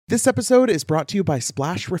This episode is brought to you by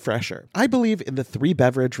Splash Refresher. I believe in the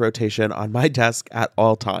 3-beverage rotation on my desk at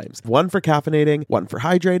all times. One for caffeinating, one for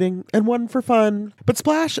hydrating, and one for fun. But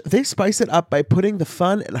Splash, they spice it up by putting the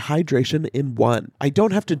fun and hydration in one. I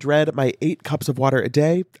don't have to dread my 8 cups of water a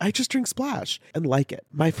day. I just drink Splash and like it.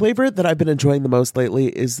 My flavor that I've been enjoying the most lately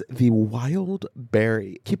is the Wild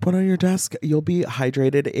Berry. Keep one on your desk. You'll be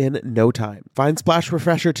hydrated in no time. Find Splash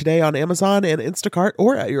Refresher today on Amazon and Instacart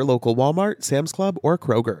or at your local Walmart, Sam's Club, or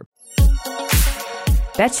Kroger.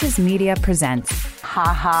 Betches Media presents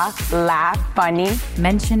Ha laugh, funny.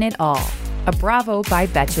 Mention It All, a Bravo by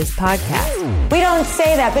Betches podcast. We don't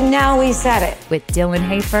say that, but now we said it. With Dylan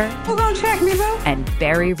Hafer. Who gonna check me, bro? And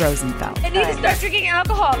Barry Rosenfeld. I need to start drinking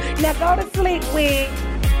alcohol. Now go to sleep, we.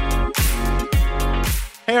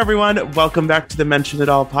 Hey everyone, welcome back to the Mention It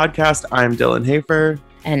All podcast. I'm Dylan Hafer.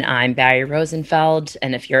 And I'm Barry Rosenfeld.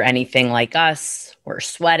 And if you're anything like us, we're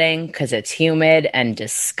sweating because it's humid and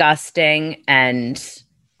disgusting. And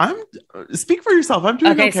speak for yourself. I'm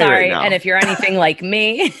doing okay sorry. right now. And if you're anything like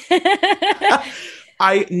me,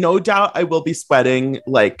 I no doubt I will be sweating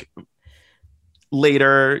like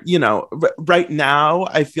later. You know, right now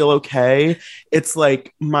I feel okay. It's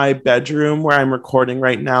like my bedroom where I'm recording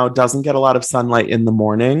right now doesn't get a lot of sunlight in the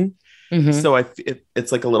morning, so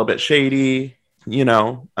it's like a little bit shady. You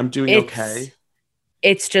know, I'm doing okay.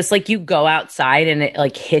 It's just like you go outside and it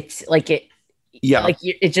like hits like it. Yeah. Like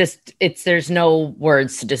there's no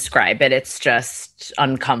words to describe it. It's just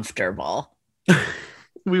uncomfortable.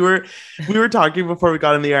 We were talking before we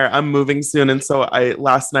got in the air. I'm moving soon. And so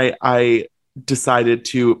last night I decided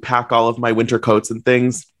to pack all of my winter coats and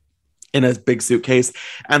things in a big suitcase.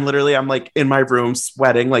 And literally I'm like in my room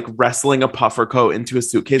sweating, like wrestling a puffer coat into a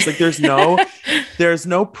suitcase. Like there's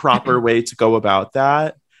no proper way to go about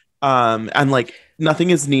that. And like nothing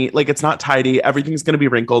is neat. Like it's not tidy. Everything's going to be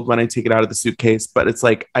wrinkled when I take it out of the suitcase. But it's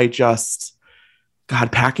like,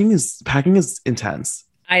 God, packing is intense.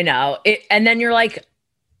 I know it. And then you're like,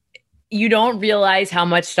 you don't realize how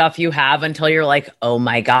much stuff you have until you're like, oh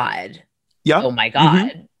my God. Yeah. Oh my God.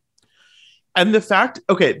 Mm-hmm. And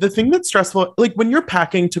the thing that's stressful, like when you're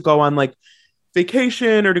packing to go on like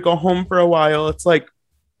vacation or to go home for a while, it's like,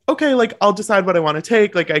 okay, like I'll decide what I want to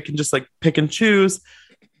take. Like I can just like pick and choose.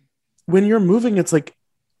 When you're moving, it's like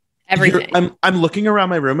everything. I'm looking around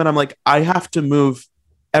my room and I'm like, I have to move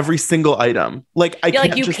every single item. Like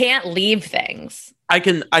you can't leave things. I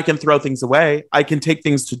can throw things away. I can take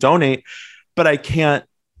things to donate, but I can't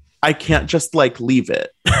just like leave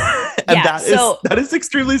it. And that is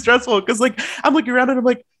extremely stressful because like I'm looking around and I'm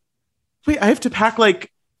like, wait, I have to pack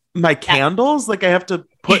like my candles. Like I have to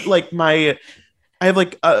put like I have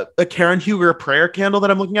like a Karen Huger prayer candle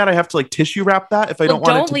that I'm looking at. I have to like tissue wrap that if I don't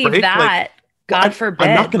want it to break. Don't leave that. Like, God forbid.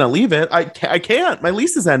 I'm not going to leave it. I can't. My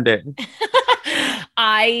lease is ending.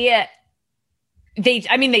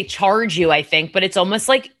 They charge you, I think, but it's almost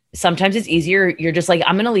like sometimes it's easier. You're just like,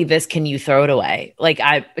 I'm going to leave this. Can you throw it away? Like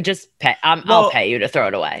I'll pay you to throw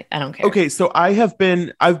it away. I don't care. Okay. So I've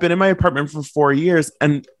been in my apartment for 4 years.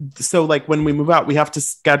 And so like when we move out, we have to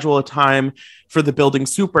schedule a time for the building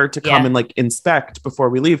super to come and like inspect before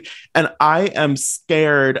we leave. And I am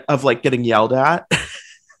scared of like getting yelled at.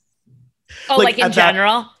 Oh, like in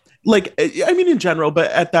general? In general,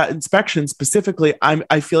 but at that inspection specifically,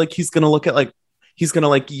 I feel like he's going to look at like, he's going to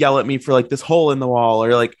like yell at me for like this hole in the wall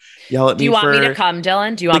or like yell at me. Do you want me to come,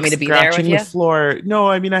 Dylan? Do you want me to be there with you? The floor. No,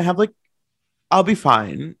 I mean, I have like, I'll be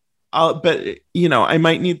fine. But you know, I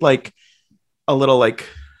might need like a little like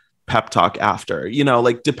pep talk after, you know,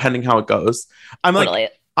 like depending how it goes. I'm totally.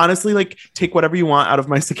 Like, honestly, like take whatever you want out of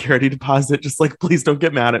my security deposit. Just like, please don't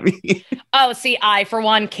get mad at me. Oh, see, I, for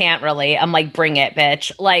one, can't relate. I'm like, bring it,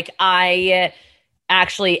 bitch. Like I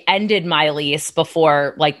actually ended my lease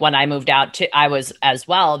before, like when I moved out I was as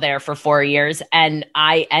well there for 4 years, and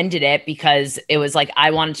I ended it because it was like,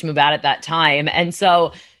 I wanted to move out at that time. And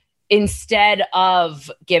so instead of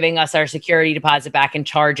giving us our security deposit back and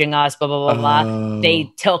charging us, blah, blah, blah, blah, they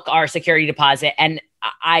took our security deposit, and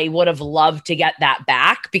I would have loved to get that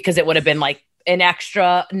back because it would have been like an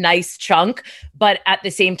extra nice chunk. But at the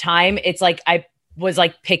same time, it's like, I was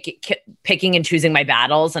like picking and choosing my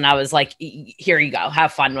battles. And I was like, here you go.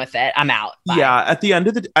 Have fun with it. I'm out. Bye. Yeah. At the end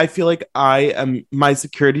of I feel like my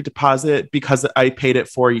security deposit, because I paid it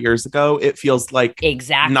 4 years ago, it feels like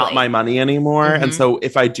exactly not my money anymore. Mm-hmm. And so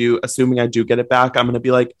if assuming I do get it back, I'm going to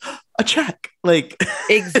be like, a check. Like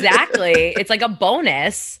exactly. It's like a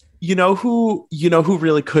bonus. You know who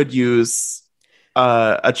really could use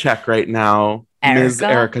a check right now? Ms.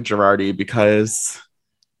 Erica Girardi, because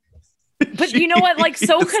but you know what? Like,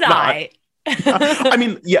 so could I. I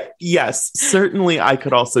mean, yes, certainly I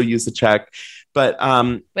could also use a check, But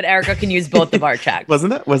Erica can use both of our checks.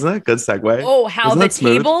 Wasn't that a good segue? Oh, how Wasn't the that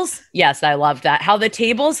smooth? tables. Yes, I love that. How the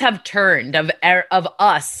tables have turned of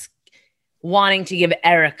us wanting to give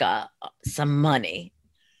Erica some money.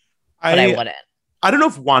 But I wouldn't. I don't know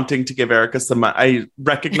if wanting to give Erica some money. I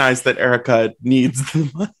recognize that Erica needs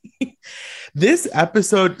the money. This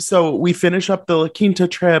episode, so we finish up the La Quinta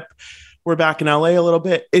trip. We're back in LA a little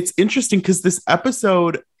bit. It's interesting because this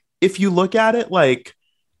episode, if you look at it like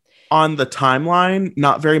on the timeline,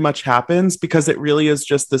 not very much happens because it really is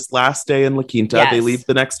just this last day in La Quinta. Yes. They leave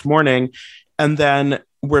the next morning and then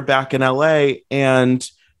we're back in LA and,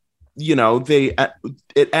 you know,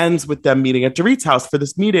 it ends with them meeting at Dorit's house for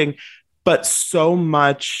this meeting. But so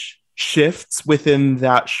much shifts within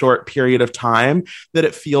that short period of time that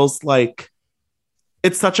it feels like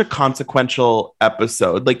it's such a consequential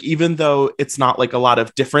episode. Like, even though it's not like a lot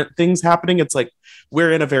of different things happening, it's like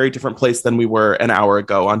we're in a very different place than we were an hour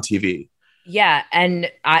ago on TV. Yeah.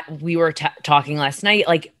 And we were talking last night,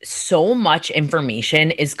 like so much information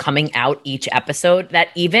is coming out each episode that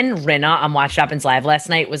even Rinna on Watch Happens Live last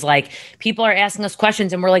night was like, people are asking us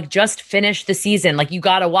questions and we're like, just finish the season. Like, you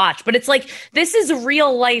got to watch. But it's like, this is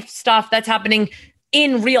real life stuff that's happening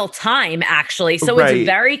in real time, actually. So Right. It's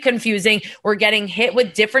very confusing. We're getting hit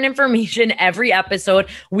with different information every episode.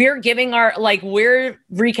 We're giving we're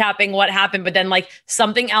recapping what happened, but then like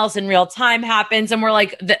something else in real time happens. And we're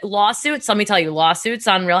like, the lawsuits, let me tell you, lawsuits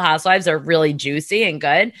on Real Housewives are really juicy and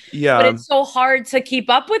good. Yeah. But it's so hard to keep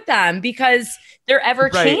up with them because they're ever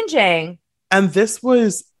changing. And this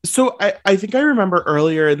was, so I think I remember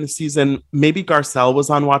earlier in the season, maybe Garcelle was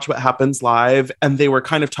on Watch What Happens Live, and they were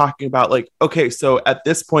kind of talking about like, okay, so at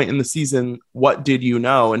this point in the season, what did you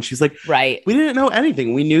know? And she's like, right. We didn't know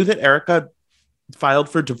anything. We knew that Erica filed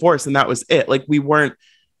for divorce and that was it. Like, we weren't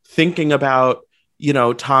thinking about, you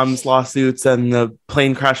know, Tom's lawsuits and the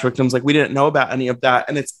plane crash victims. Like, we didn't know about any of that.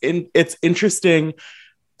 And it's interesting.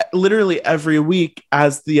 Literally every week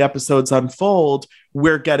as the episodes unfold,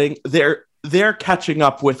 we're getting they're catching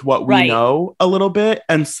up with what we know a little bit.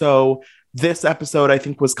 And so this episode, I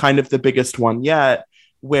think, was kind of the biggest one yet,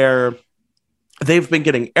 where they've been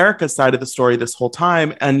getting Erica's side of the story this whole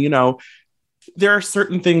time. And, you know, there are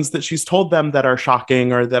certain things that she's told them that are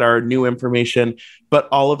shocking or that are new information, but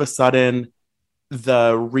all of a sudden,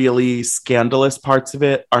 the really scandalous parts of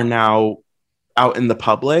it are now out in the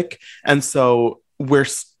public. And so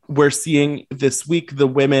we're seeing this week, the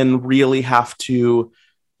women really have to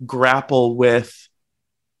grapple with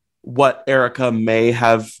what Erica may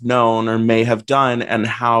have known or may have done and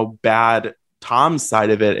how bad Tom's side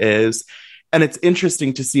of it is. And it's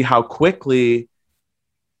interesting to see how quickly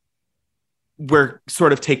we're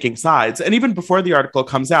sort of taking sides. And even before the article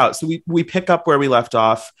comes out, so we pick up where we left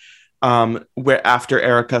off, where after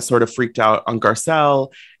Erica sort of freaked out on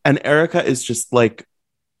Garcelle, and Erica is just like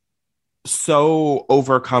so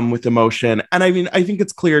overcome with emotion. And I mean, I think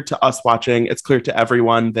it's clear to us watching, it's clear to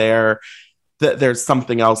everyone there that there's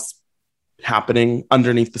something else happening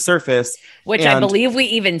underneath the surface. Which I believe we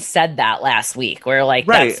even said that last week. We're like,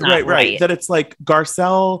 that's not right. That it's like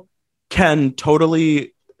Garcelle can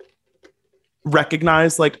totally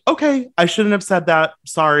recognize like, okay, I shouldn't have said that.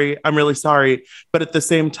 Sorry. I'm really sorry. But at the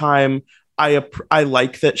same time, I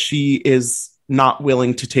like that she is not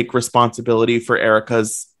willing to take responsibility for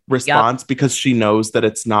Erica's response because she knows that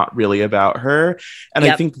it's not really about her. And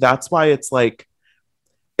I think that's why it's like,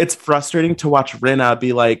 it's frustrating to watch Rinna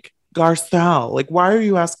be like, Garcelle, like, why are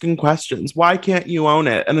you asking questions? Why can't you own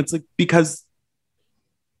it? And it's like, because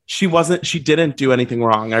she didn't do anything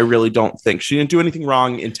wrong. I really don't think she didn't do anything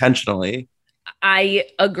wrong intentionally. I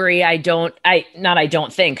agree. I don't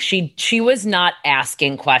think she was not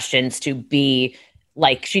asking questions to be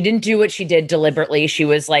like, she didn't do what she did deliberately. She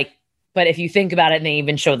was like, but if you think about it, and they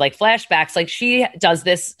even showed like flashbacks, like she does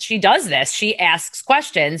this, she asks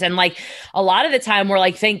questions. And like a lot of the time we're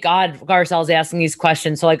like, thank God Garcelle's asking these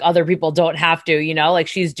questions. So like other people don't have to, you know, like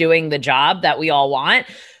she's doing the job that we all want.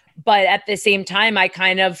 But at the same time, I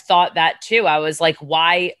kind of thought that too. I was like,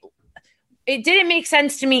 why? It didn't make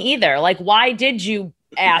sense to me either. Like, why did you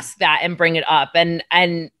ask that and bring it up? And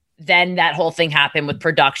then that whole thing happened with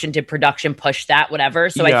production. Did production push that? Whatever.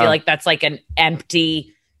 So I feel like that's like an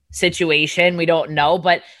empty situation. We don't know,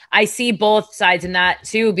 but I see both sides in that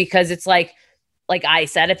too, because it's like I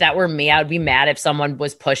said, if that were me, I would be mad if someone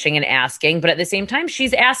was pushing and asking, but at the same time,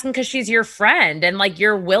 she's asking because she's your friend and like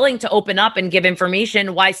you're willing to open up and give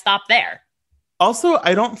information. Why stop there? Also,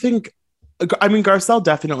 I mean, Garcelle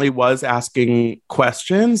definitely was asking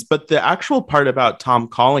questions, but the actual part about Tom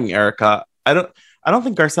calling Erica, I don't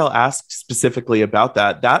think Garcelle asked specifically about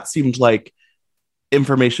that. That seemed like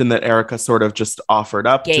information that Erica sort of just offered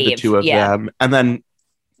up to the two of them. And then,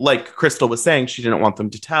 like Crystal was saying, she didn't want them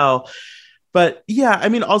to tell. But yeah, I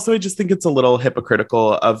mean, also, I just think it's a little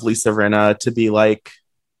hypocritical of Lisa Rinna to be like,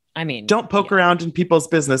 I mean, don't poke around in people's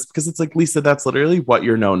business, because it's like, Lisa, that's literally what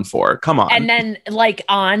you're known for. Come on. And then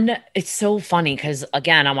it's so funny because,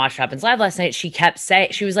 again, on Watch What Happens Live last night, she kept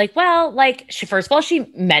saying, she was like, well, like, first of all,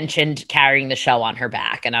 she mentioned carrying the show on her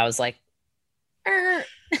back. And I was like,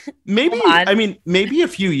 maybe, I mean, maybe a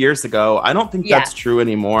few years ago. I don't think that's true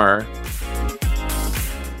anymore.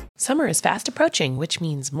 Summer is fast approaching, which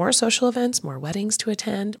means more social events, more weddings to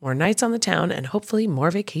attend, more nights on the town, and hopefully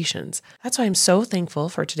more vacations. That's why I'm so thankful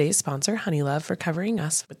for today's sponsor, Honeylove, for covering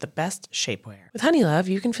us with the best shapewear. With Honeylove,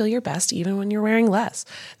 you can feel your best even when you're wearing less.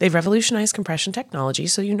 They've revolutionized compression technology,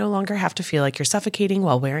 so you no longer have to feel like you're suffocating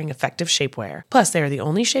while wearing effective shapewear. Plus, they are the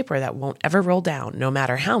only shapewear that won't ever roll down, no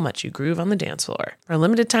matter how much you groove on the dance floor. For a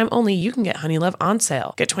limited time only, you can get Honeylove on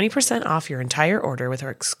sale. Get 20% off your entire order with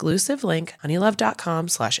our exclusive link,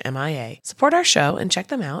 honeylove.com/MIA. Support our show and check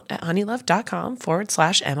them out at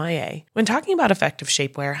honeylove.com/MIA. When talking about effective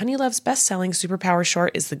shapewear, Honeylove's best-selling Superpower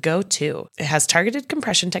Short is the go-to. It has targeted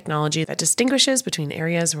compression technology that distinguishes between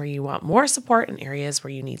areas where you want more support and areas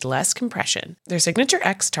where you need less compression. Their Signature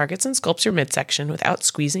X targets and sculpts your midsection without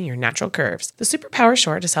squeezing your natural curves. The Superpower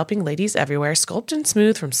Short is helping ladies everywhere sculpt and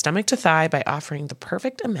smooth from stomach to thigh by offering the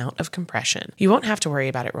perfect amount of compression. You won't have to worry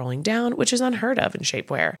about it rolling down, which is unheard of in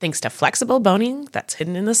shapewear, thanks to flexible boning that's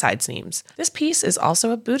hidden in the side seams. This piece is also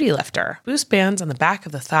a booty lifter. Boost bands on the back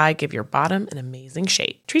of the thigh give your bottom an amazing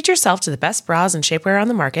shape. Treat yourself to the best bras and shapewear on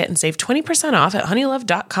the market and save 20% off at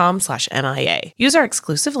honeylove.com/MIA. Use our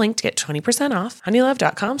exclusive link to get 20% off,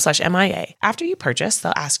 honeylove.com/MIA. After you purchase,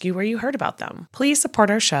 they'll ask you where you heard about them. Please support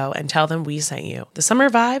our show and tell them we sent you. The summer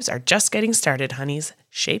vibes are just getting started, honeys.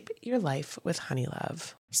 Shape your life with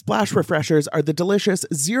Honeylove. Splash Refreshers are the delicious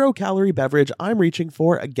zero-calorie beverage I'm reaching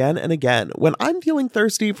for again and again when I'm feeling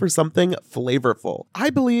thirsty for something flavorful. I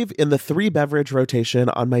believe in the 3-beverage rotation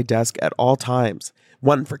on my desk at all times.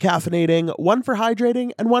 One for caffeinating, one for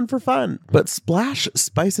hydrating, and one for fun. But Splash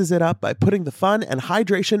spices it up by putting the fun and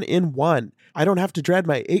hydration in one. I don't have to dread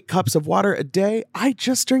my 8 cups of water a day. I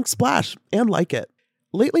just drink Splash and like it.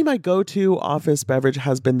 Lately, my go-to office beverage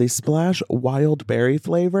has been the Splash Wild Berry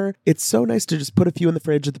flavor. It's so nice to just put a few in the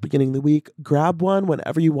fridge at the beginning of the week, grab one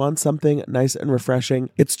whenever you want something nice and refreshing.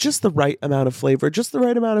 It's just the right amount of flavor, just the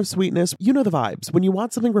right amount of sweetness. You know the vibes. When you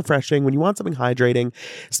want something refreshing, when you want something hydrating,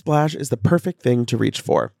 Splash is the perfect thing to reach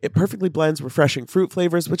for. It perfectly blends refreshing fruit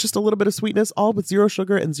flavors with just a little bit of sweetness, all with 0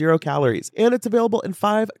 sugar and 0 calories. And it's available in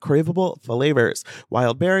 5 craveable flavors.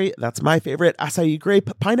 Wild Berry, that's my favorite, acai grape,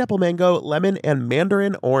 pineapple mango, lemon, and mandarin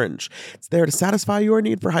orange. It's there to satisfy your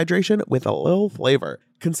need for hydration with a little flavor.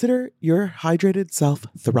 Consider your hydrated self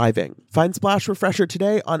thriving. Find Splash Refresher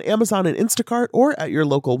today on Amazon and Instacart or at your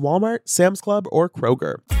local Walmart, Sam's Club, or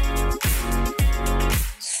Kroger.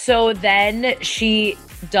 So then she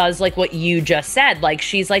does like what you just said. Like,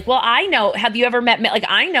 she's like, well, I know, have you ever met me? Like,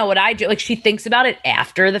 I know what I do. Like, she thinks about it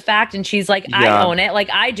after the fact and she's like, I own it. Like,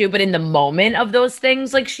 I do. But in the moment of those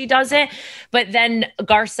things, like, she doesn't. But then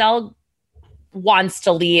Garcelle wants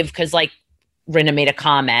to leave because like Rinna made a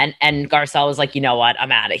comment and Garcelle was like, you know what, I'm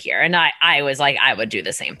out of here. And I was like, I would do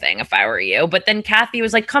the same thing if I were you. But then Kathy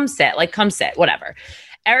was like, come sit, whatever.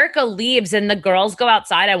 Erica leaves and the girls go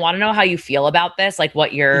outside. I want to know how you feel about this, like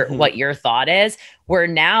what your thought is. Where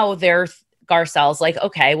now Garcelle's like,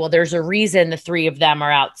 okay, well, there's a reason the 3 of them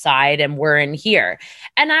are outside and we're in here.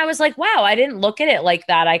 And I was like, wow, I didn't look at it like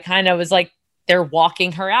that. I kind of was like, they're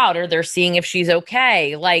walking her out or they're seeing if she's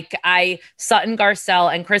okay. Like Sutton,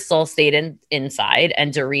 Garcelle, and Crystal stayed inside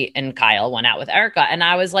and Dorit and Kyle went out with Erica. And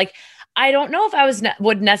I was like, I don't know if I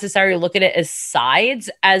would necessarily look at it as sides,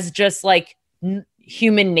 as just like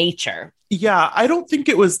human nature. Yeah, I don't think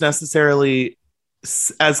it was necessarily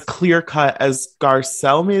as clear cut as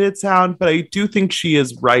Garcelle made it sound, but I do think she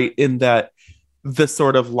is right in that the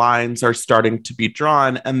sort of lines are starting to be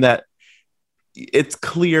drawn and that it's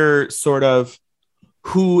clear sort of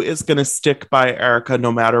who is going to stick by Erica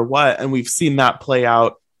no matter what. And we've seen that play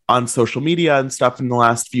out on social media and stuff in the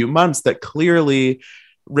last few months, that clearly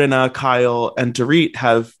Rinna, Kyle, and Dorit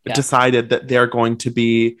have decided that they're going to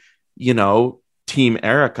be, you know, Team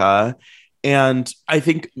Erica. And I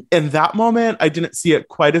think in that moment, I didn't see it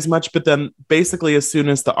quite as much. But then basically, as soon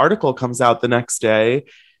as the article comes out the next day,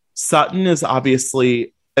 Sutton is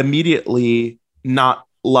obviously immediately not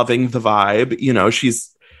loving the vibe. You know,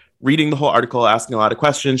 she's reading the whole article, asking a lot of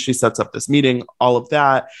questions. She sets up this meeting, all of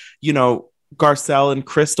that. You know, Garcelle and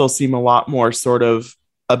Crystal seem a lot more sort of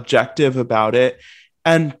objective about it.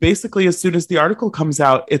 And basically, as soon as the article comes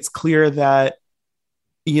out, it's clear that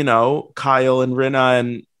you know, Kyle and Rinna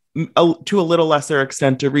and to a little lesser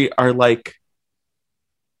extent, Dorit are like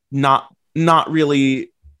not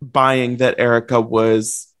really buying that Erica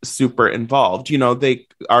was super involved. You know, they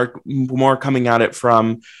are more coming at it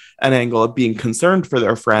from an angle of being concerned for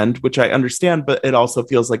their friend, which I understand, but it also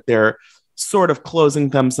feels like they're sort of closing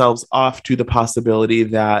themselves off to the possibility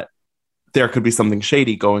that there could be something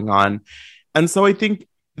shady going on. And so I think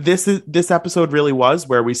this episode really was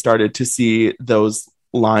where we started to see those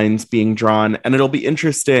lines being drawn. And it'll be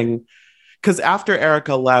interesting because after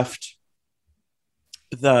Erica left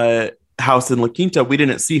the house in La Quinta, we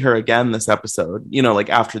didn't see her again this episode, you know, like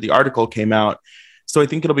after the article came out. So I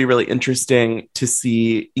think it'll be really interesting to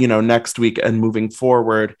see, you know, next week and moving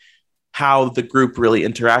forward, how the group really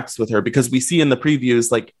interacts with her, because we see in the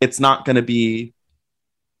previews, like, it's not going to be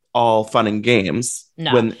all fun and games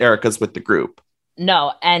when Erica's with the group.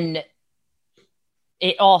 No. And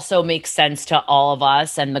it also makes sense to all of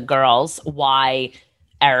us and the girls why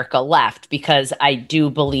Erica left, because I do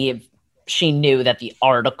believe she knew that the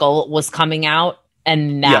article was coming out,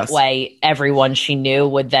 and that way everyone she knew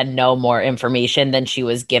would then know more information than she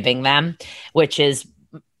was giving them, which is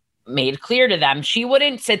made clear to them. She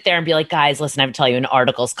wouldn't sit there and be like, guys, listen, I have to tell you, an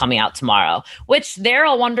article's coming out tomorrow, which they're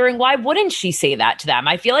all wondering, why wouldn't she say that to them?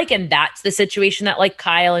 I feel like, and that's the situation that like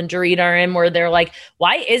Kyle and Dorit are in, where they're like,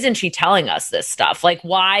 why isn't she telling us this stuff? Like,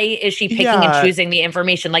 why is she picking and choosing the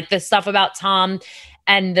information? Like this stuff about Tom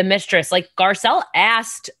and the mistress, like Garcelle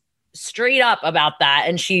asked straight up about that,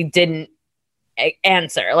 and she didn't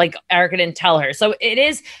answer. Like Erica didn't tell her. So it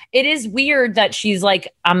is weird that she's like,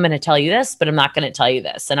 I'm going to tell you this, but I'm not going to tell you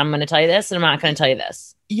this, and I'm going to tell you this, and I'm not going to tell you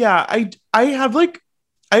this. Yeah, I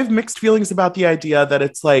have mixed feelings about the idea that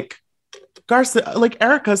it's like, Garcelle, like,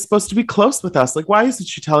 Erica's supposed to be close with us. Like, why isn't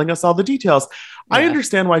she telling us all the details? Yeah. I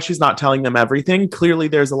understand why she's not telling them everything. Clearly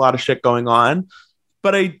there's a lot of shit going on,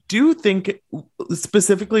 but I do think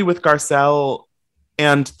specifically with Garcelle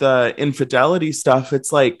and the infidelity stuff,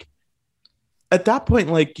 it's like, at that point,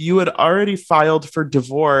 like, you had already filed for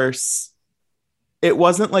divorce. It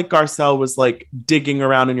wasn't like Garcelle was like digging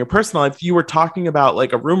around in your personal life. You were talking about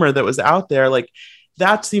like a rumor that was out there. Like,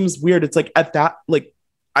 that seems weird. It's like, at that, like,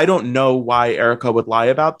 I don't know why Erica would lie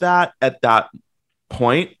about that at that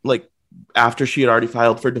point, like after she had already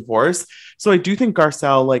filed for divorce. So I do think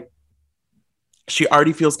Garcelle, like, she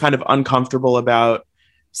already feels kind of uncomfortable about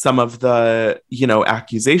some of the, you know,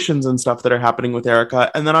 accusations and stuff that are happening with Erica.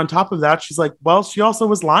 And then on top of that, she's like, well, she also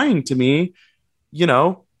was lying to me, you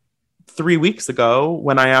know, 3 weeks ago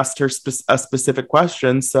when I asked her a specific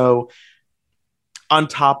question. So on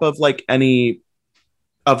top of like any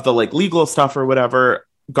of the like legal stuff or whatever,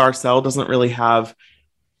 Garcelle doesn't really have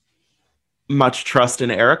much trust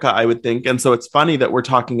in Erica, I would think. And so it's funny that we're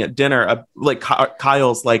talking at dinner, like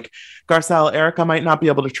Kyle's like, Garcelle, Erica might not be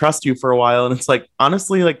able to trust you for a while. And it's like,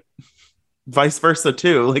 honestly, like vice versa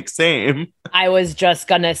too, like same. I was just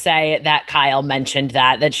going to say that Kyle mentioned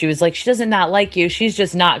that she was like, she doesn't not like you. She's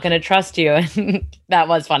just not going to trust you. And that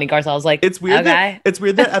was funny. Garcelle was like, it's weird. Okay. It's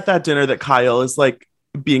weird that at that dinner that Kyle is like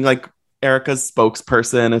being like Erica's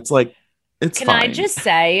spokesperson. It's like, it's Can fine. I just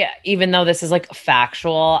say, even though this is like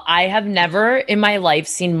factual, I have never in my life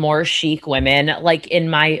seen more chic women like in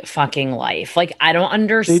my fucking life. Like, I don't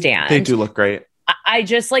understand. They do look great. I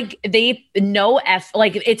just like,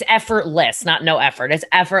 like it's effortless, not no effort. It's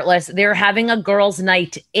effortless. They're having a girls'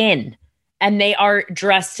 night in, and they are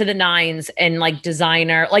dressed to the nines and like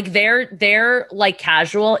designer, like their like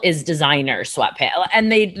casual is designer sweatpants,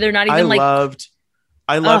 and they're not even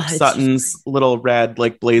I loved Sutton's little red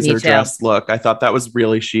like blazer dress look. I thought that was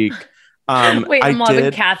really chic. Wait,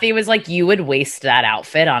 and Kathy was like, you would waste that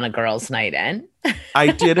outfit on a girl's night in. I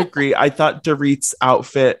did agree. I thought Dorit's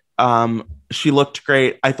outfit, she looked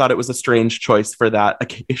great. I thought it was a strange choice for that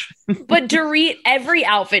occasion. But Dorit, every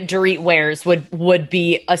outfit Dorit wears would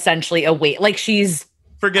be essentially a weight. Like, she's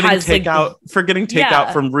forgetting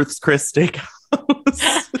takeout from Ruth's Chris Steakhouse.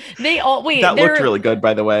 That looked really good,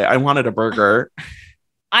 by the way. I wanted a burger.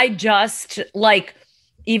 I just like,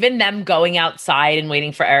 even them going outside and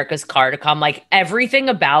waiting for Erica's car to come, like everything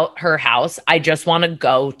about her house, I just want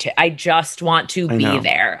to be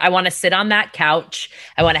there. I want to sit on that couch.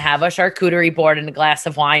 I want to have a charcuterie board and a glass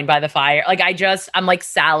of wine by the fire. Like, I'm like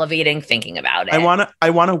salivating thinking about it. I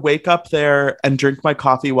want to wake up there and drink my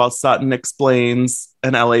coffee while Sutton explains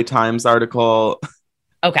an LA Times article.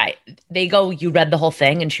 Okay. They go, you read the whole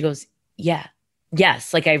thing? And she goes, yeah.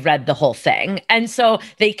 Yes, like I read the whole thing. And so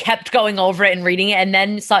they kept going over it and reading it. And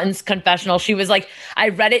then Sutton's confessional, she was like, I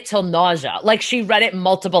read it till nausea. Like, she read it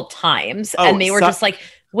multiple times. And they were just like,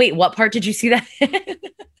 wait, what part did you see that?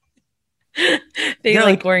 They They're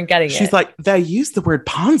like weren't getting it. She's like, they used the word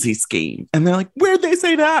Ponzi scheme. And they're like, where'd they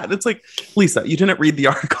say that? And it's like, Lisa, you didn't read the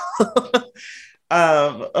article.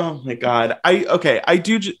 Oh my God.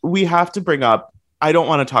 We have to bring up, I don't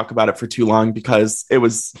want to talk about it for too long because it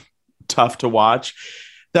was tough to watch.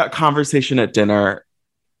 That conversation at dinner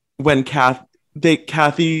when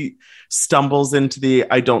Kathy stumbles into the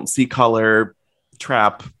I don't see color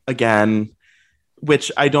trap again,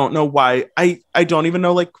 which I don't know why. I don't even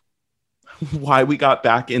know like why we got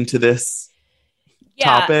back into this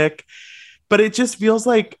topic, but it just feels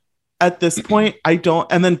like at this point I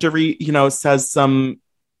don't. And then Dorit, says some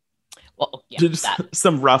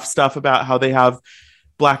rough stuff about how they have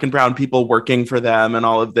Black and brown people working for them and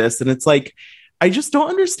all of this, and it's like I just don't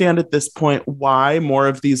understand at this point why more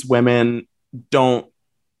of these women don't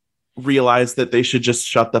realize that they should just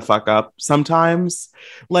shut the fuck up sometimes.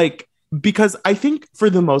 Like, because I think for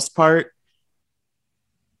the most part,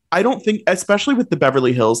 I don't think, especially with the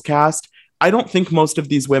Beverly Hills cast, I don't think most of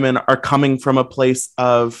these women are coming from a place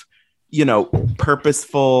of,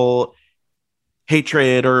 purposeful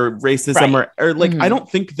hatred or racism or like, I don't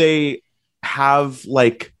think they have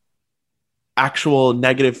like actual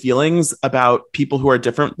negative feelings about people who are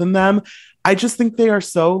different than them. I just think they are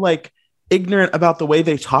so like ignorant about the way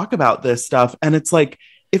they talk about this stuff. And it's like,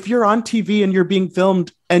 if you're on TV and you're being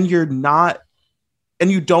filmed and you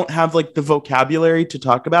don't have like the vocabulary to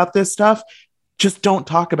talk about this stuff, just don't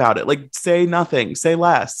talk about it. Like, say nothing, say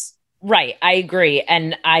less. Right. I agree.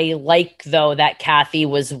 And I like, though, that Kathy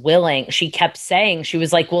was willing. She kept saying, she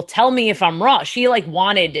was like, well, tell me if I'm wrong. She like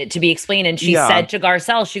wanted it to be explained. And she said to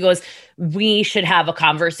Garcelle, she goes, we should have a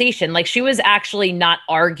conversation. Like, she was actually not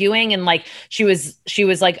arguing. And like, she was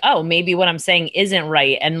like, oh, maybe what I'm saying isn't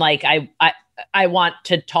right. And like, I want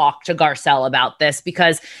to talk to Garcelle about this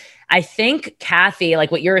because I think Kathy, like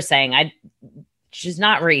what you were saying, she's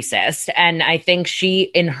not racist. And I think she,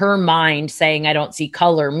 in her mind, saying, I don't see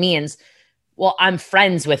color means, well, I'm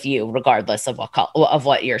friends with you, regardless of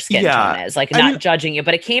what your skin tone is. Like, not judging you,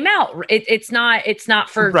 but it came out. It's not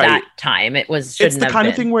for that time. It's the kind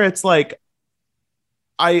of thing where it's like,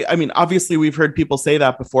 I mean, obviously we've heard people say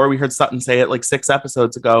that before. We heard Sutton say it like 6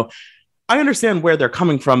 episodes ago. I understand where they're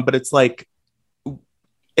coming from, but it's like,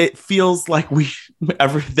 it feels like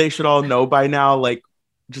they should all know by now, like,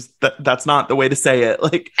 just that's not the way to say it.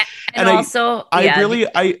 Like, and also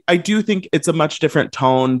I do think it's a much different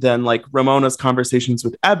tone than like Ramona's conversations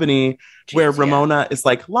with Ebony, where Ramona is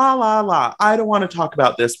like, la, la, la, I don't want to talk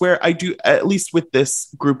about this. Where I do, at least with this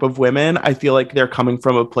group of women, I feel like they're coming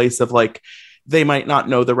from a place of like, they might not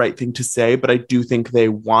know the right thing to say, but I do think they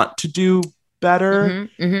want to do better.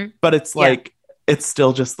 But it's like, it's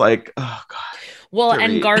still just like, oh God. Well,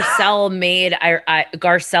 and Garcelle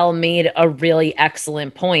made a really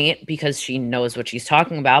excellent point because she knows what she's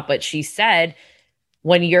talking about. But she said,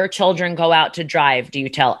 when your children go out to drive, do you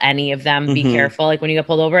tell any of them, be careful, like when you get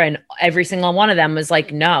pulled over? And every single one of them was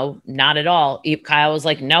like, no, not at all. Kyle was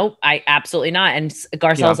like, nope, I absolutely not. And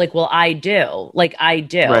Garcelle was like, well, I do. Like, I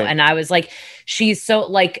do. Right. And I was like, she's so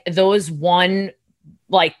like those one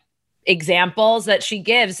like examples that she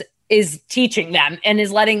gives is teaching them and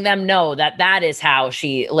is letting them know that is how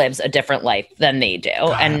she lives a different life than they do.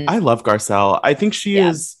 God, and I love Garcelle. I think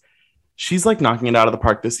she's like knocking it out of the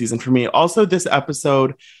park this season for me. Also, this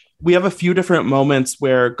episode, we have a few different moments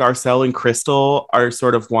where Garcelle and Crystal are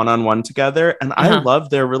sort of one-on-one together. And I love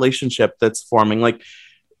their relationship that's forming. Like,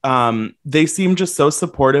 they seem just so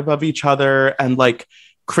supportive of each other. And like,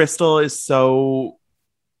 Crystal is so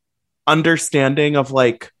understanding of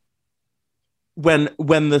like, when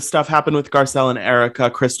the stuff happened with Garcelle and Erica,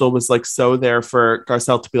 Crystal was like so there for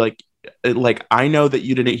Garcelle to be like, I know that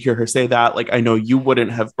you didn't hear her say that. Like, I know you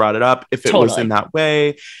wouldn't have brought it up if it was in that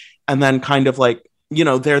way. And then kind of like,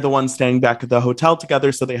 they're the ones staying back at the hotel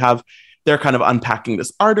together. So they're kind of unpacking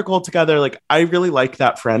this article together. Like, I really like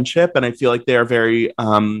that friendship. And I feel like they're very,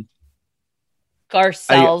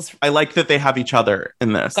 Garcelle's. I like that they have each other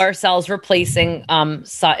in this. Garcelle's replacing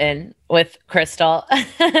Sutton with Crystal,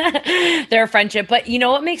 their friendship. But you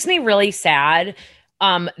know what makes me really sad?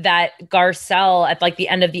 That Garcelle at like the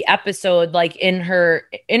end of the episode, like in her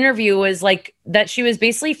interview, was like that she was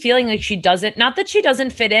basically feeling like not that she doesn't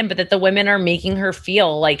fit in, but that the women are making her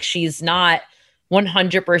feel like she's not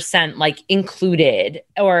 100% like included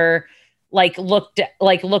or like looked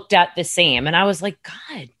at the same. And I was like,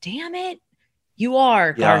 God damn it. You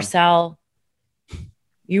are, Garcelle.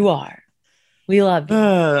 You are. We love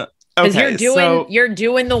you. Because you're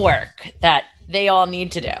doing the work that they all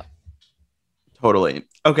need to do. Totally.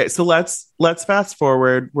 Okay, so let's fast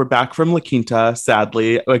forward. We're back from La Quinta.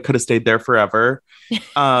 Sadly, I could have stayed there forever. We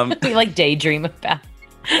like daydream about.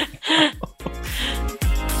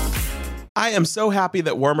 I am so happy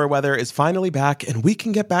that warmer weather is finally back and we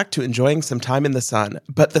can get back to enjoying some time in the sun.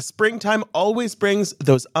 But the springtime always brings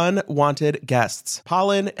those unwanted guests,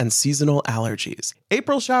 pollen and seasonal allergies.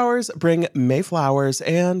 April showers bring May flowers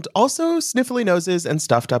and also sniffly noses and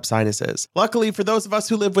stuffed up sinuses. Luckily, for those of us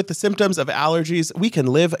who live with the symptoms of allergies, we can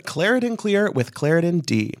live Claritin Clear with Claritin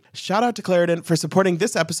D. Shout out to Claritin for supporting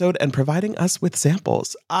this episode and providing us with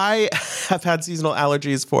samples. I have had seasonal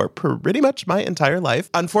allergies for pretty much my entire life.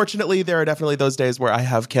 Unfortunately, there are definitely those days where I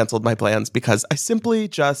have canceled my plans because I simply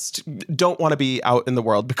just don't want to be out in the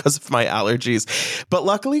world because of my allergies. But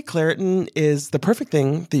luckily, Claritin is the perfect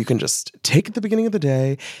thing that you can just take at the beginning of the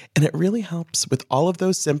day, and it really helps with all of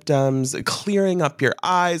those symptoms, clearing up your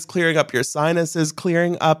eyes, clearing up your sinuses,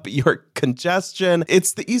 clearing up your congestion.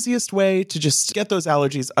 It's the easiest way to just get those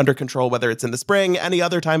allergies under control, whether it's in the spring, any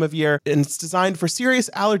other time of year, and it's designed for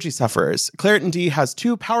serious allergy sufferers. Claritin D has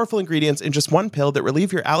 2 powerful ingredients in just one pill that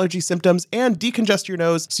relieve your allergy symptoms and decongest your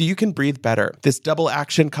nose so you can breathe better. This double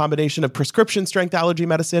action combination of prescription strength allergy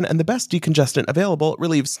medicine and the best decongestant available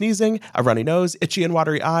relieves sneezing, a runny nose, itchy and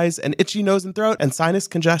watery eyes, an itchy nose and throat, and sinus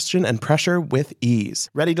congestion and pressure with ease.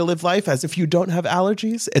 Ready to live life as if you don't have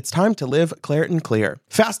allergies? It's time to live Claritin Clear.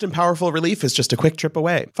 Fast and powerful relief is just a quick trip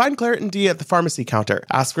away. Find Claritin D at the pharmacy counter.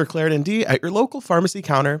 Ask for Claritin D at your local pharmacy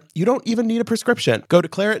counter. You don't even need a prescription. Go to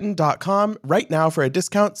Claritin.com right now for a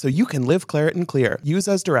discount so you can live Claritin Clear. Use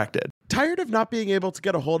as directed. Tired of not being able to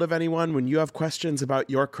get a hold of anyone when you have questions about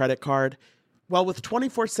your credit card? Well, with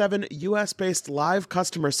 24/7 US-based live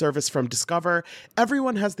customer service from Discover,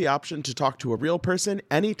 everyone has the option to talk to a real person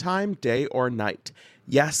anytime, day or night.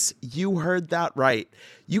 Yes, you heard that right.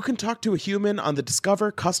 You can talk to a human on the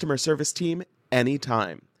Discover customer service team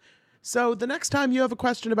anytime. So the next time you have a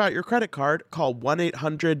question about your credit card, call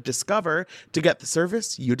 1-800-DISCOVER to get the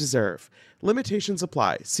service you deserve. Limitations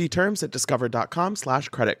apply. See terms at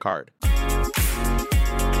discover.com/creditcard.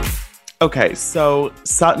 Okay, so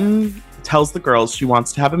Sutton tells the girls she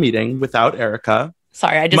wants to have a meeting without Erica.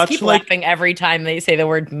 Sorry, I just keep laughing every time they say the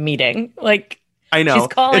word meeting. Like, I know. She's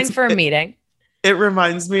calling for a meeting. It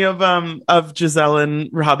reminds me of Giselle and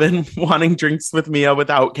Robin wanting drinks with Mia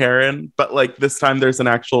without Karen, but like this time there's an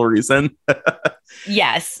actual reason.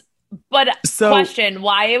 Yes. But question,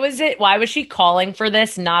 why was she calling for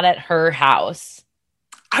this not at her house?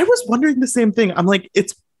 I was wondering the same thing. I'm like,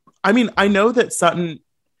 I know that Sutton,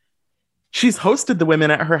 she's hosted the women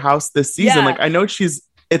at her house this season. Yeah. Like, I know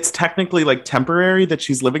it's technically like temporary that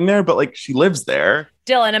she's living there, but like she lives there.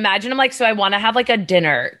 Dylan, imagine I'm like, so I want to have like a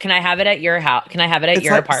dinner. Can I have it at your house? Can I have it at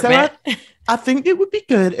your apartment? So I think it would be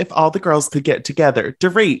good if all the girls could get together.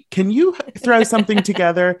 Dorit, can you throw something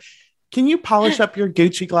together? Can you polish up your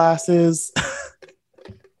Gucci glasses?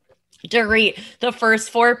 Dorit, the first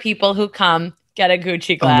 4 people who come get a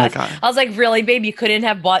Gucci glass. Oh my God. I was like, really, babe? You couldn't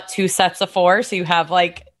have bought 2 sets of 4, so you have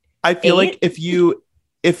like I feel 8? like if you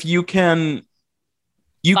can't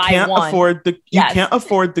afford the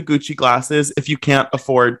Gucci glasses if you can't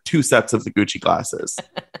afford 2 sets of the Gucci glasses.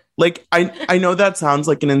 Like I know that sounds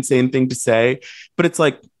like an insane thing to say, but it's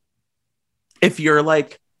like if you're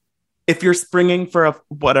springing for a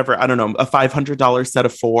 $500 set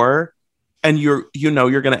of 4 and you're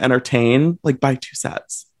going to entertain, like buy 2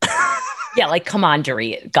 sets. Yeah, like come on,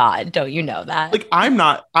 Dorit. God, don't you know that? Like I'm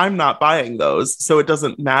not buying those, so it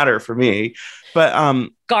doesn't matter for me. But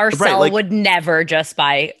Garcelle would never just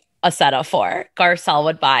buy a set of 4. Garcelle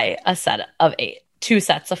would buy a set of 8, 2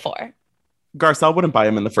 sets of 4. Garcelle wouldn't buy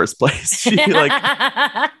them in the first place. She'd be like,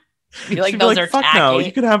 those are fuck tacky. no,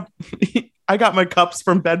 you could have. I got my cups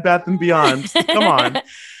from Bed Bath & Beyond. Come on.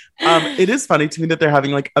 It is funny to me that they're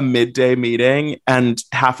having like a midday meeting and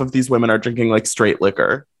half of these women are drinking like straight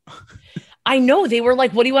liquor. I know. They were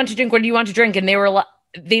like, what do you want to drink? What do you want to drink? And they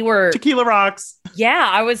were tequila rocks. Yeah.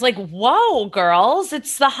 I was like, whoa, girls,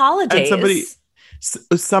 it's the holidays.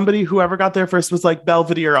 And somebody, whoever got there first was like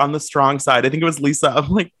Belvedere on the strong side. I think it was Lisa. I'm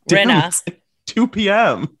like, damn, it's like 2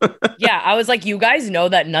 p.m. Yeah. I was like, you guys know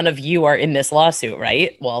that none of you are in this lawsuit,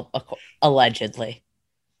 right? Well, allegedly.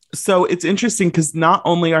 So it's interesting because not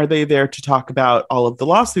only are they there to talk about all of the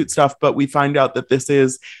lawsuit stuff, but we find out that this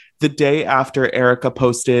is the day after Erica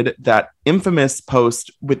posted that infamous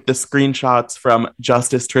post with the screenshots from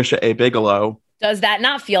Justice Trisha A. Bigelow. Does that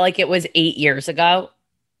not feel like it was 8 years ago?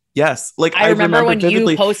 Yes. Like I remember when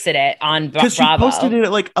vividly, you posted it on Bravo. Because she posted it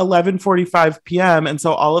at like 11:45 p.m. And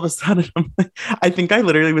so all of a sudden, I think I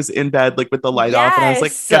literally was in bed like with the light off and I was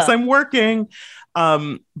like, guess I'm working.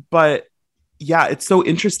 But yeah, it's so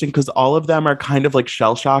interesting because all of them are kind of like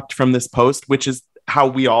shell-shocked from this post, which is how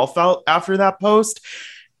we all felt after that post.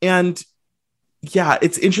 And yeah,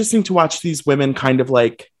 it's interesting to watch these women kind of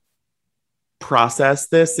like process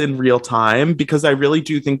this in real time, because I really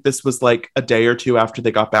do think this was like a day or two after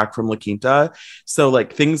they got back from La Quinta. So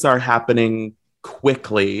like things are happening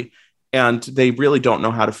quickly and they really don't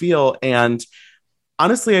know how to feel. And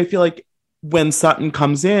honestly, I feel like when Sutton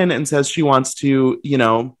comes in and says she wants to, you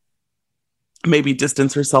know, maybe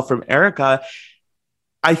distance herself from Erica,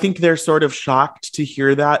 I think they're sort of shocked to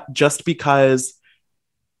hear that, just because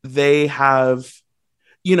they have,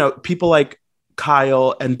 you know, people like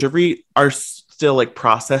Kyle and Dorit are still like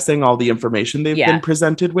processing all the information they've been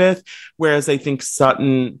presented with. Whereas I think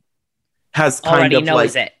Sutton has kind already of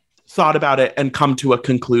knows like it. Thought about it and come to a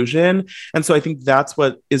conclusion. And so I think that's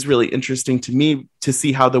what is really interesting to me, to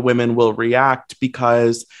see how the women will react,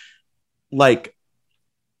 because like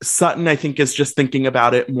Sutton, I think, is just thinking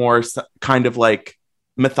about it more kind of like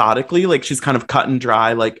methodically, like she's kind of cut and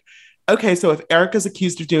dry, like, okay, so if Erica's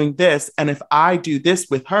accused of doing this, and if I do this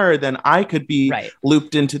with her, then I could be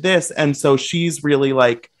looped into this. And so she's really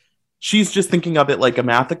like, she's just thinking of it like a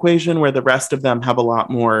math equation, where the rest of them have a lot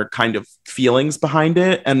more kind of feelings behind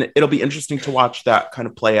it. And it'll be interesting to watch that kind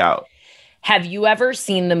of play out. Have you ever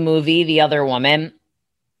seen the movie The Other Woman?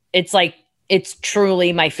 It's like, it's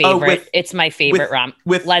truly my favorite. It's my favorite rom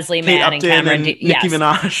with Leslie Mann and Cameron Nicki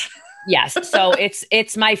Minaj. Yes. So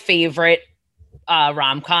it's my favorite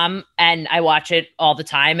rom-com, and I watch it all the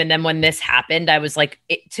time. And then when this happened, I was like,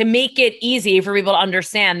 to make it easy for people to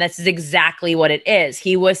understand, this is exactly what it is.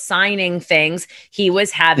 He was signing things. He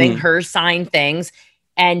was having her sign things,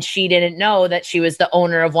 and she didn't know that she was the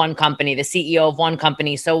owner of one company, the CEO of one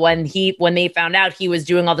company. So when they found out he was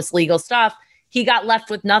doing all this legal stuff, he got left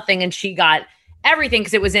with nothing and she got everything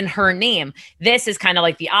because it was in her name. This is kind of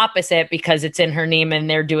like the opposite, because it's in her name and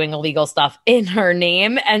they're doing illegal stuff in her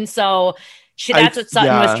name. And so that's what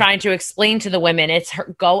Sutton was trying to explain to the women. It's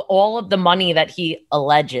all of the money that he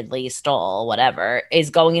allegedly stole, whatever,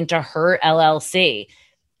 is going into her LLC.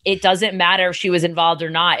 It doesn't matter if she was involved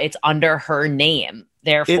or not. It's under her name.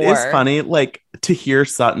 Therefore, it is funny, like, to hear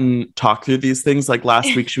Sutton talk through these things. Like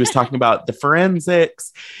last week, she was talking about the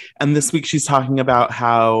forensics, and this week she's talking about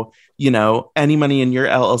how, you know, any money in your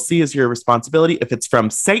LLC is your responsibility if it's from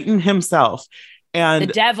Satan himself and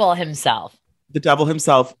the devil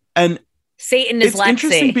himself. And Satan is Lexi.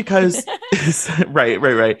 Interesting because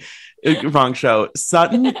right. Wrong show.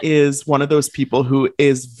 Sutton is one of those people who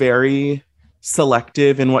is very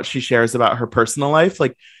selective in what she shares about her personal life.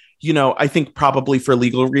 Like, you know, I think probably for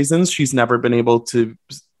legal reasons, she's never been able to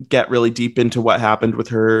get really deep into what happened with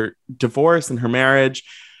her divorce and her marriage.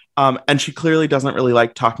 And she clearly doesn't really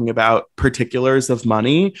like talking about particulars of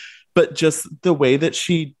money, but just the way that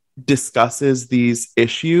she discusses these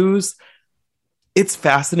issues, it's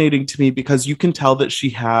fascinating to me, because you can tell that she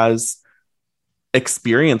has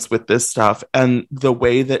experience with this stuff, and the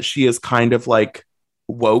way that she is kind of like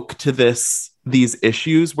woke to these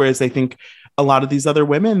issues. Whereas I think a lot of these other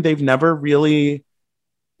women, they've never really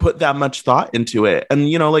put that much thought into it.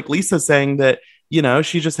 And, you know, like Lisa's saying that, you know,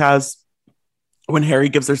 she just has, when Harry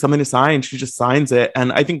gives her something to sign, she just signs it.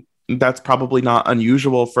 And I think that's probably not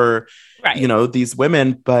unusual for, you know, these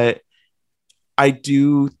women. But I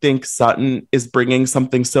do think Sutton is bringing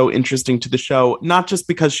something so interesting to the show, not just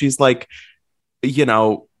because she's like, you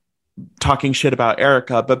know, talking shit about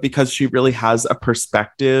Erica, but because she really has a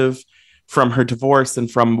perspective from her divorce and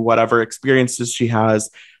from whatever experiences she has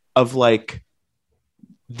of like,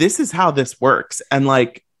 this is how this works. And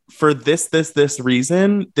like, for this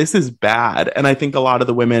reason, this is bad. And I think a lot of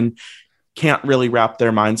the women can't really wrap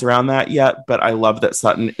their minds around that yet. But I love that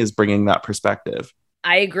Sutton is bringing that perspective.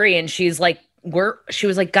 I agree. And she was like,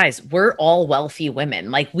 guys, we're all wealthy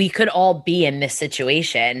women. Like, we could all be in this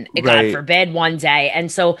situation, God forbid, one day.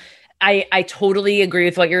 And so I totally agree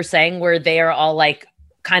with what you're saying, where they are all like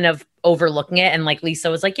kind of overlooking it. And like Lisa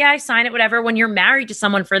was like, yeah, I sign it, whatever. When you're married to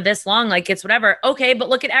someone for this long, like, it's whatever. Okay, but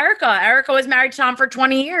look at Erica. Erica was married to Tom for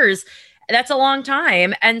 20 years. That's a long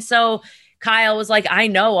time. And so Kyle was like, I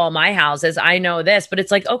know all my houses. I know this. But it's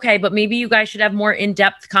like, okay, but maybe you guys should have more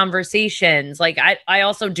in-depth conversations. Like, I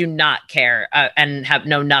also do not care and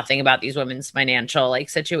know nothing about these women's financial like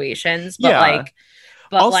situations. But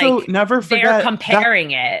but also, like, never forget they're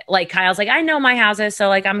comparing it. Like, Kyle's like, I know my houses, so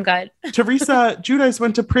like, I'm good. Teresa Giudice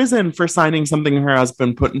went to prison for signing something her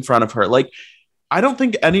husband put in front of her. Like, I don't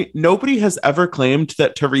think nobody has ever claimed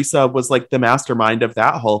that Teresa was like the mastermind of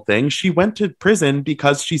that whole thing. She went to prison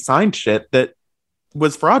because she signed shit that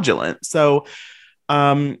was fraudulent. So,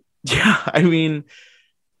 yeah, I mean,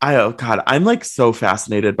 I'm like so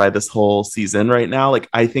fascinated by this whole season right now. Like,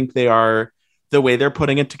 I think the way they're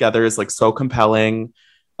putting it together is like so compelling.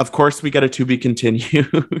 Of course, we get a to be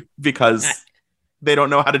continued because they don't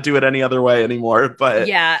know how to do it any other way anymore. But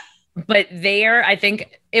yeah. But I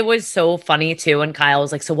think it was so funny too. And Kyle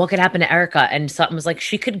was like, so what could happen to Erica? And something was like,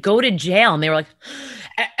 she could go to jail. And they were like,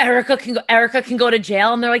 Erica can go to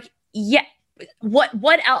jail. And they're like, yeah, what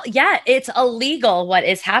else? Yeah, it's illegal. What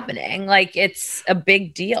is happening? Like, it's a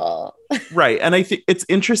big deal. Right. And I think it's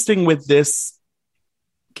interesting with this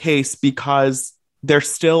case because there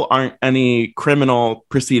still aren't any criminal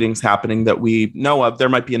proceedings happening that we know of. There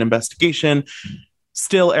might be an investigation.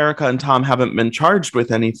 Still, Erica and Tom haven't been charged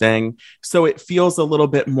with anything. So it feels a little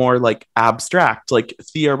bit more like abstract. Like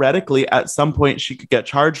theoretically, at some point, she could get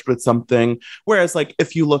charged with something. Whereas like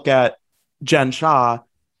if you look at Jen Shah,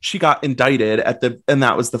 she got indicted and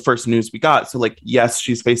that was the first news we got. So like, yes,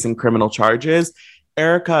 she's facing criminal charges.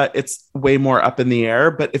 Erica, it's way more up in the air.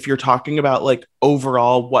 But if you're talking about like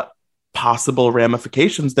overall what possible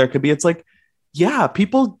ramifications there could be, it's like, yeah,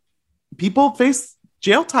 people face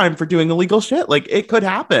jail time for doing illegal shit. Like it could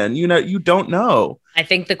happen, you know, you don't know. I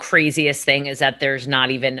think the craziest thing is that there's not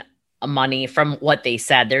even money from what they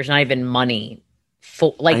said. There's not even money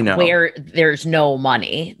for like where there's no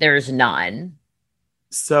money, there's none.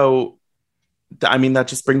 So, I mean, that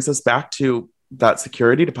just brings us back to that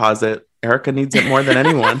security deposit. Erica needs it more than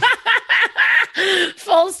anyone.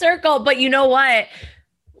 Full circle. But you know what?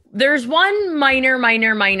 There's one minor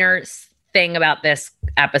thing about this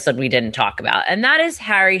episode we didn't talk about, and that is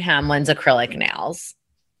Harry Hamlin's acrylic nails.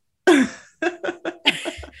 I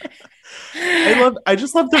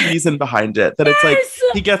just love the reason behind it, that it's like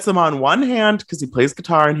he gets them on one hand because he plays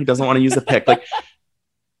guitar and he doesn't want to use a pick. Like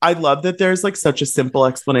I love that there's like such a simple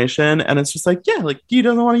explanation, and it's just like, yeah, like he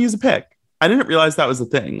doesn't want to use a pick. I didn't realize that was a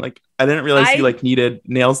thing. Like I didn't realize he like needed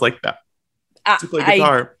nails like that to play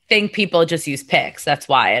guitar. I think people just use picks. That's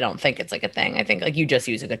why I don't think it's like a thing. I think like you just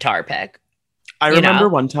use a guitar pick. I remember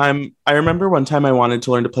one time I wanted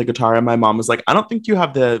to learn to play guitar, and my mom was like, I don't think you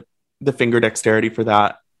have the finger dexterity for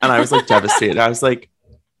that. And I was like devastated. I was like,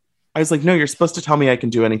 no, you're supposed to tell me I can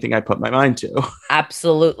do anything I put my mind to.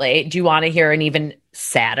 Absolutely. Do you want to hear an even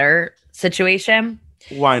sadder situation?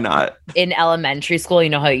 Why not? In elementary school, you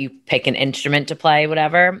know how you pick an instrument to play,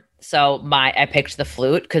 whatever. So I picked the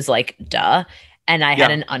flute because like, duh. And I had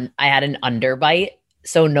an underbite.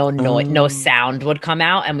 So no sound would come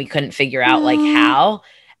out, and we couldn't figure out like how.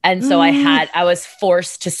 And so I was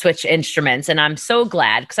forced to switch instruments, and I'm so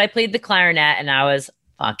glad because I played the clarinet and I was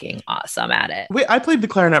fucking awesome at it. Wait, I played the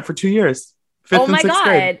clarinet for 2 years. 5th and 6th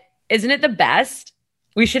grade. Isn't it the best?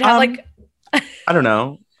 We should have like I don't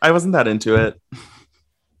know. I wasn't that into it.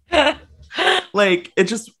 Like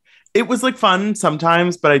it was like fun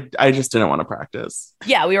sometimes, but I just didn't want to practice.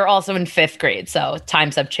 Yeah, we were also in 5th grade, so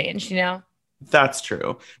times have changed, you know? That's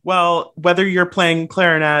true. Well, whether you're playing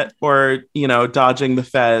clarinet or, you know, dodging the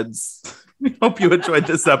feds, we hope you enjoyed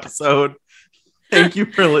this episode. Thank you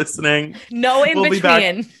for listening. No in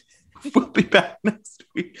between. We'll be back next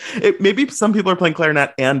week. Maybe some people are playing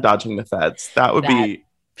clarinet and dodging the feds. That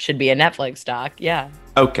should be a Netflix doc. Yeah.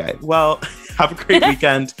 Okay. Well, have a great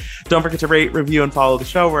weekend. Don't forget to rate, review, and follow the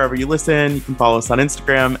show wherever you listen. You can follow us on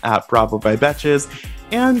Instagram at Bravo by Betches,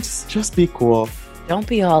 and just be cool. Don't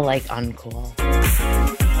be all like uncool.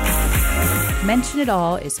 Mention It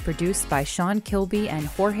All is produced by Sean Kilby and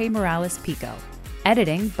Jorge Morales Pico.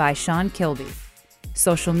 Editing by Sean Kilby.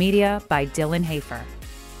 Social media by Dylan Hafer.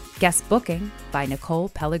 Guest booking by Nicole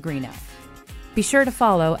Pellegrino. Be sure to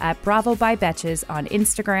follow at Bravo by Betches on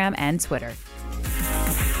Instagram and Twitter.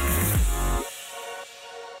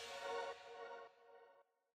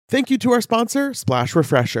 Thank you to our sponsor, Splash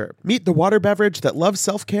Refresher. Meet the water beverage that loves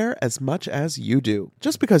self-care as much as you do.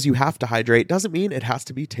 Just because you have to hydrate doesn't mean it has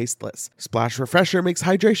to be tasteless. Splash Refresher makes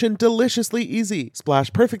hydration deliciously easy.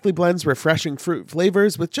 Splash perfectly blends refreshing fruit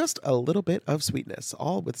flavors with just a little bit of sweetness,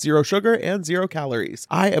 all with 0 sugar and 0 calories.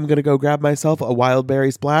 I am going to go grab myself a wild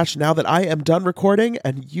berry splash now that I am done recording,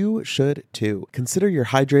 and you should too. Consider your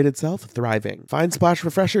hydrated self thriving. Find Splash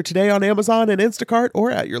Refresher today on Amazon and Instacart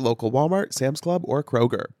or at your local Walmart, Sam's Club, or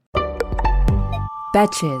Kroger.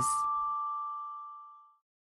 Betches.